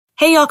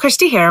Hey y'all,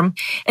 Christy here.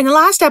 In the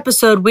last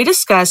episode, we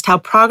discussed how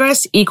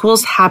progress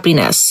equals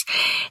happiness.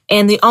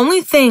 And the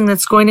only thing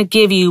that's going to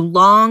give you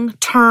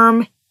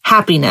long-term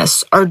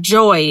happiness or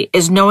joy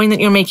is knowing that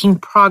you're making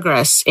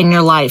progress in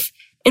your life,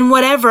 in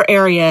whatever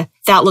area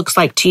that looks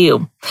like to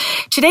you.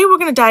 Today, we're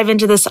going to dive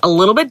into this a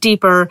little bit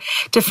deeper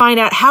to find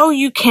out how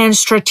you can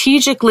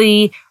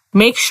strategically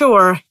make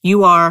sure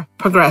you are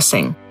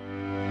progressing.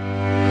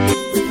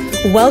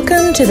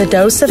 Welcome to the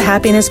Dose of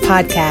Happiness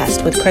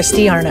podcast with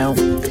Christy Arno.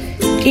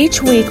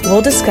 Each week,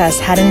 we'll discuss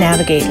how to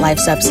navigate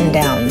life's ups and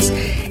downs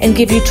and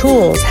give you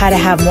tools how to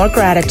have more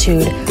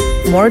gratitude,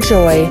 more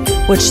joy,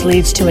 which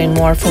leads to a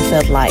more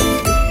fulfilled life.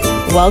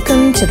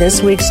 Welcome to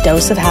this week's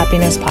Dose of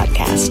Happiness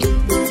podcast.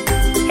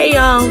 Hey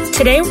y'all,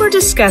 today we're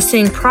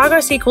discussing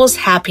progress equals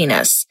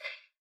happiness,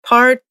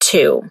 part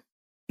 2.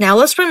 Now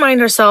let's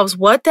remind ourselves,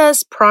 what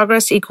does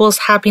progress equals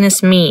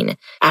happiness mean?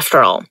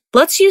 After all,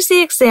 let's use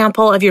the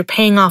example of you're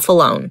paying off a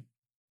loan.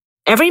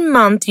 Every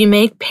month, you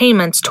make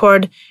payments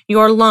toward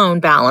your loan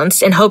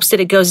balance in hopes that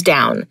it goes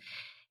down.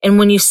 And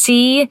when you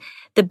see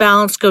the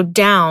balance go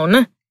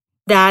down,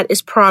 that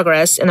is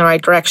progress in the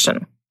right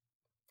direction.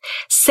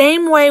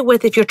 Same way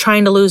with if you're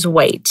trying to lose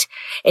weight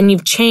and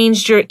you've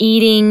changed your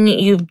eating,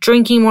 you're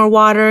drinking more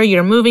water,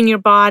 you're moving your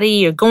body,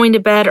 you're going to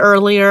bed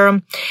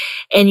earlier,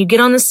 and you get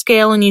on the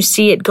scale and you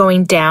see it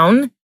going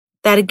down.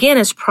 That again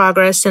is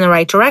progress in the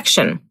right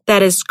direction.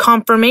 That is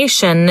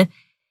confirmation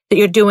that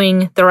you're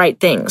doing the right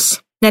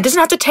things. Now, it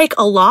doesn't have to take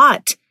a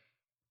lot.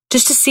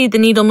 Just to see the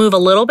needle move a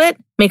little bit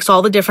makes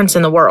all the difference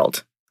in the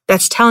world.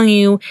 That's telling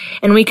you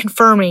and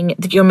reconfirming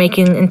that you're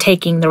making and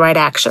taking the right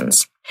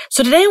actions.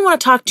 So today I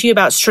want to talk to you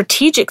about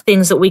strategic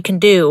things that we can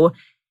do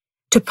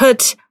to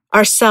put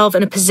ourselves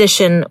in a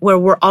position where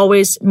we're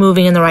always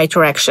moving in the right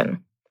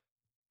direction.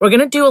 We're going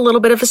to do a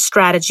little bit of a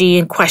strategy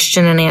and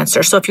question and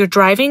answer. So if you're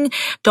driving,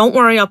 don't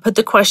worry, I'll put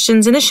the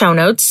questions in the show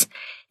notes.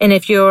 And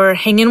if you're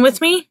hanging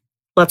with me,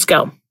 let's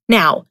go.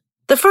 Now,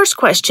 the first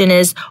question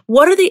is,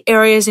 what are the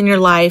areas in your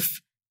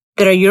life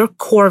that are your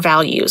core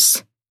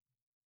values?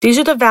 These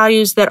are the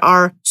values that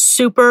are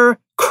super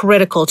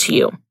critical to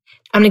you.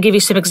 I'm going to give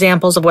you some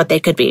examples of what they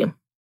could be.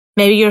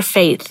 Maybe your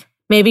faith,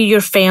 maybe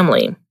your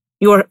family,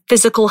 your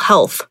physical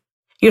health,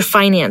 your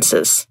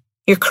finances,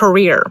 your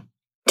career.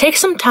 Take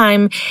some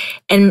time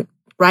and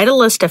write a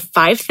list of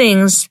 5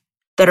 things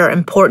that are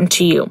important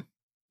to you.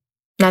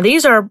 Now,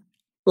 these are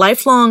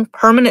lifelong,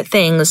 permanent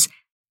things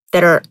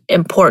that are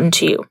important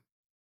to you.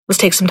 Let's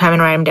take some time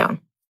and write them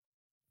down.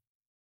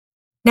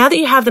 Now that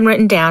you have them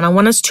written down, I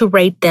want us to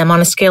rate them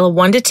on a scale of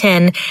 1 to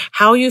 10,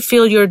 how you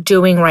feel you're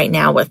doing right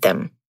now with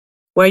them.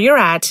 Where you're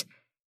at,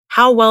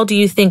 how well do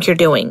you think you're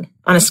doing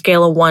on a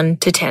scale of 1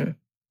 to 10?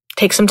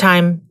 Take some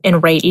time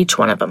and rate each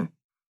one of them.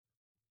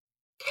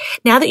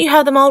 Now that you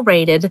have them all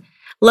rated,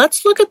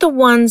 let's look at the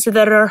ones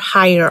that are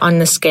higher on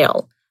the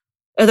scale.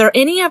 Are there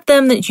any of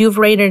them that you've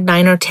rated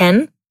 9 or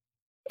 10?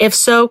 If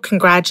so,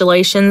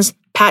 congratulations.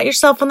 Pat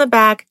yourself on the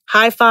back,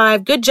 high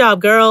five, good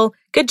job, girl,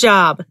 good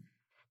job.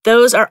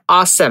 Those are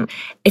awesome.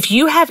 If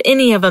you have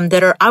any of them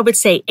that are, I would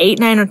say 8,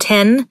 9, or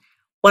 10,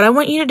 what I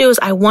want you to do is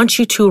I want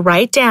you to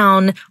write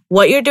down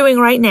what you're doing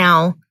right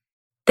now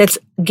that's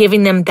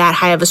giving them that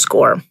high of a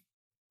score.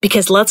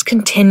 Because let's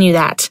continue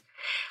that.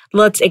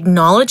 Let's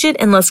acknowledge it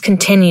and let's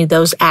continue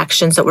those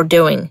actions that we're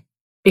doing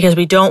because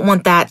we don't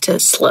want that to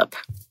slip.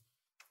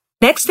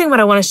 Next thing what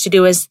I want us to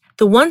do is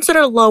the ones that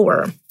are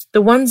lower,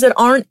 the ones that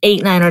aren't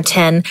 8, 9, or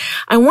 10,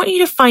 I want you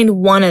to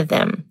find one of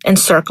them and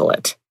circle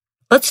it.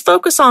 Let's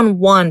focus on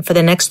one for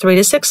the next 3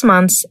 to 6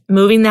 months,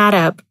 moving that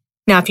up.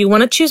 Now, if you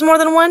want to choose more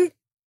than one,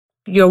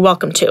 you're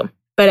welcome to.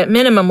 But at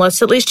minimum,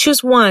 let's at least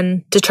choose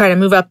one to try to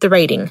move up the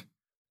rating.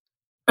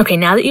 Okay,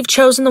 now that you've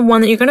chosen the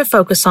one that you're going to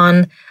focus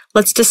on,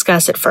 let's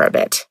discuss it for a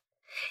bit.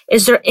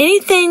 Is there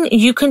anything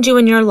you can do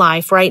in your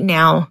life right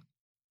now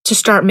to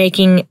start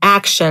making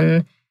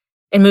action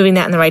and moving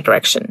that in the right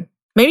direction?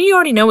 Maybe you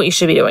already know what you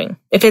should be doing.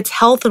 If it's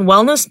health and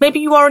wellness, maybe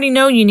you already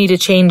know you need to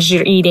change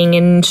your eating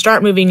and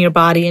start moving your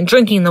body and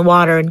drinking the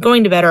water and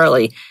going to bed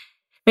early.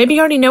 Maybe you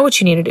already know what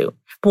you need to do.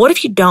 But what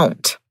if you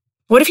don't?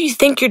 What if you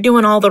think you're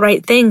doing all the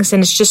right things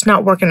and it's just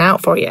not working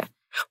out for you?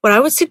 What I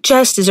would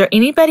suggest, is there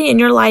anybody in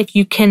your life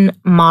you can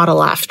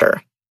model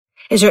after?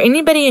 Is there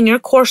anybody in your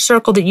core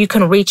circle that you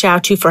can reach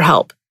out to for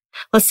help?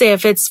 Let's say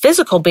if it's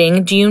physical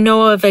being, do you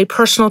know of a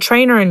personal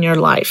trainer in your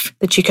life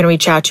that you can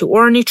reach out to,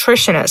 or a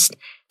nutritionist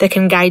that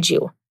can guide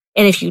you?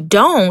 And if you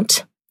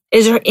don't,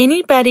 is there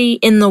anybody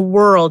in the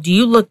world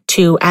you look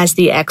to as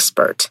the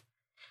expert?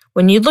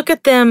 When you look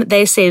at them,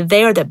 they say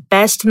they are the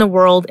best in the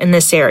world in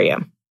this area.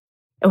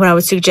 And what I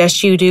would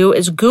suggest you do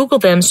is Google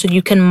them so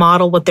you can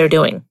model what they're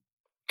doing.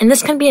 And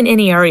this can be in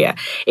any area.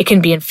 It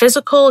can be in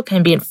physical, it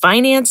can be in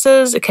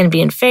finances, it can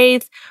be in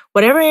faith,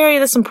 whatever area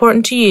that's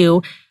important to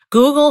you.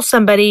 Google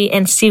somebody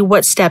and see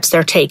what steps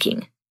they're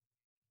taking.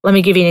 Let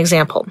me give you an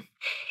example.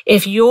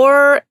 If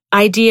your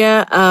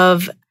idea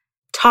of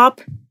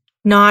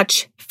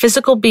top-notch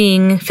physical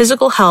being,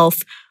 physical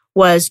health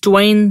was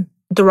Dwayne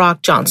 "The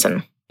Rock"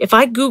 Johnson, if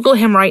I Google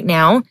him right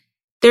now,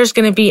 there's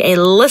going to be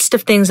a list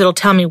of things that'll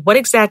tell me what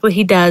exactly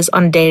he does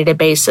on a day-to-day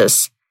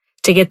basis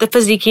to get the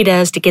physique he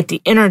does, to get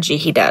the energy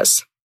he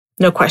does.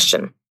 No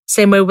question.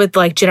 Same way with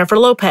like Jennifer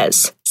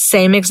Lopez.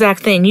 Same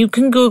exact thing. You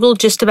can Google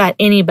just about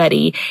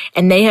anybody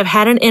and they have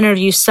had an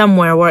interview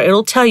somewhere where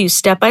it'll tell you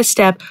step by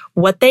step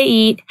what they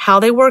eat, how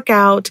they work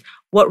out,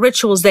 what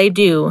rituals they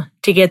do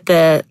to get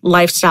the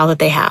lifestyle that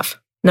they have.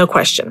 No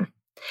question.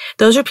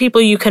 Those are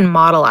people you can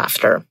model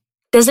after.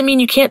 Doesn't mean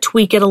you can't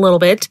tweak it a little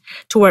bit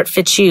to where it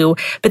fits you,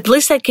 but at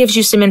least that gives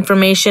you some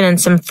information and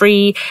some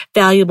free,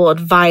 valuable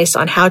advice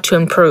on how to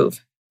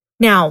improve.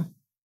 Now,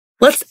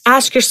 let's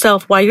ask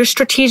yourself why you're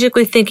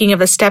strategically thinking of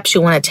the steps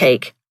you want to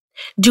take.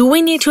 Do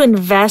we need to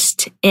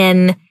invest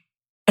in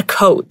a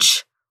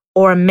coach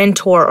or a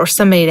mentor or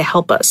somebody to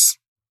help us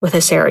with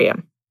this area?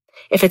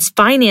 If it's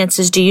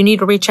finances, do you need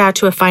to reach out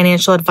to a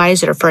financial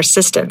advisor for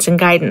assistance and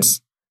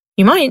guidance?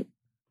 You might.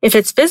 If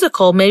it's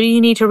physical, maybe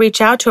you need to reach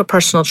out to a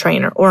personal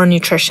trainer or a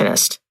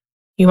nutritionist.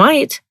 You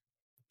might.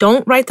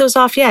 Don't write those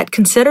off yet.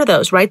 Consider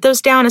those. Write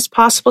those down as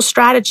possible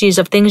strategies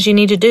of things you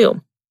need to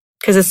do.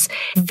 Because it's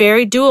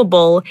very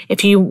doable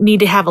if you need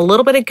to have a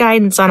little bit of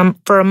guidance on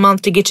them for a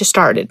month to get you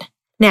started.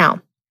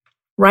 Now,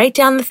 write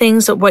down the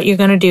things of what you're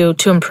going to do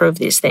to improve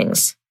these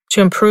things,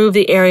 to improve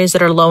the areas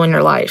that are low in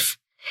your life.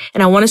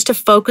 And I want us to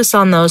focus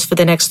on those for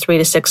the next 3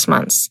 to 6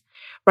 months.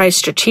 Write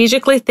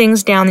strategically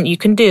things down that you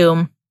can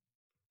do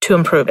to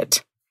improve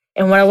it.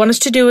 And what I want us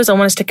to do is I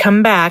want us to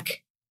come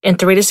back in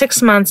 3 to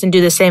 6 months and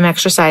do the same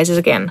exercises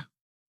again.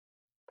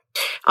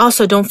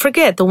 Also, don't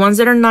forget the ones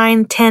that are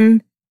 9,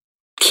 10,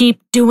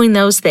 keep doing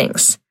those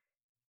things.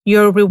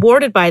 You're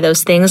rewarded by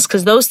those things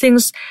because those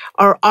things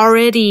are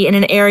already in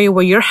an area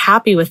where you're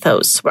happy with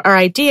those. Our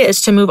idea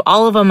is to move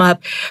all of them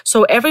up.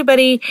 So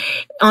everybody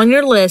on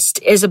your list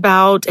is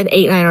about an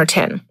 8, 9, or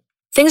 10.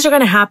 Things are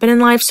going to happen in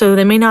life, so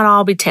they may not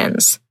all be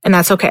 10s, and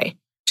that's okay.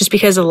 Just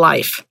because of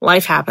life.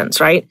 Life happens,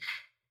 right?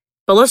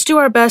 But let's do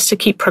our best to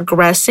keep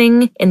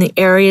progressing in the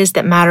areas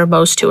that matter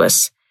most to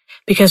us.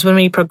 Because when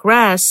we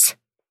progress,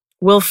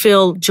 we'll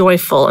feel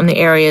joyful in the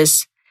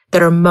areas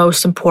that are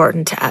most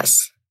important to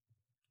us.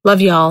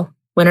 Love y'all.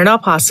 When at all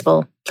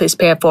possible, please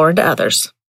pay it forward to others.